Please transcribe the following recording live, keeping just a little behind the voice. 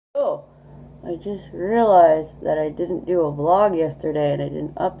I just realized that I didn't do a vlog yesterday and I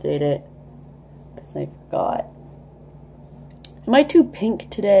didn't update it because I forgot. Am I too pink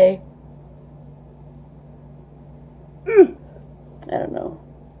today? I don't know.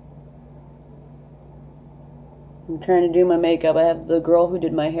 I'm trying to do my makeup. I have the girl who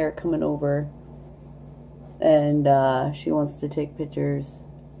did my hair coming over, and she wants to take pictures.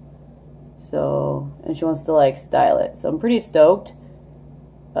 So, and she wants to like style it. So I'm pretty stoked.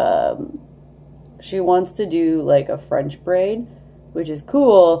 She wants to do like a French braid, which is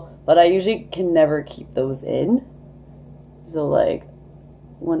cool, but I usually can never keep those in. So like,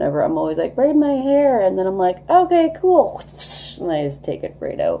 whenever I'm always like, braid my hair, and then I'm like, okay, cool, and I just take it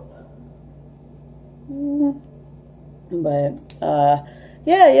right out. But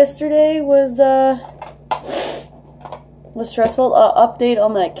yeah, yesterday was stressful. Update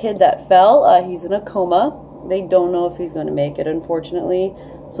on that kid that fell. He's in a coma. They don't know if he's going to make it, unfortunately.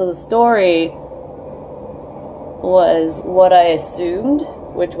 So the story was what I assumed,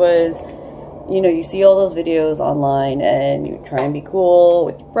 which was, you know, you see all those videos online and you try and be cool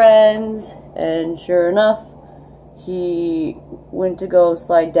with your friends, and sure enough, he went to go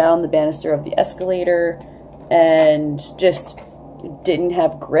slide down the banister of the escalator and just didn't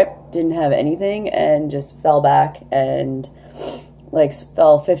have grip, didn't have anything, and just fell back and like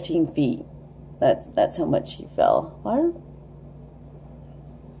fell 15 feet. That's how much he fell. What?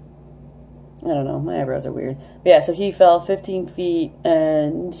 I don't know, my eyebrows are weird. But yeah, so he fell 15 feet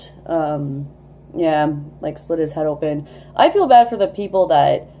and yeah, like split his head open. I feel bad for the people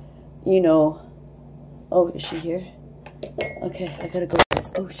that, you know. Oh, is she here? Okay, I gotta go.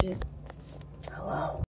 Oh shit. Hello.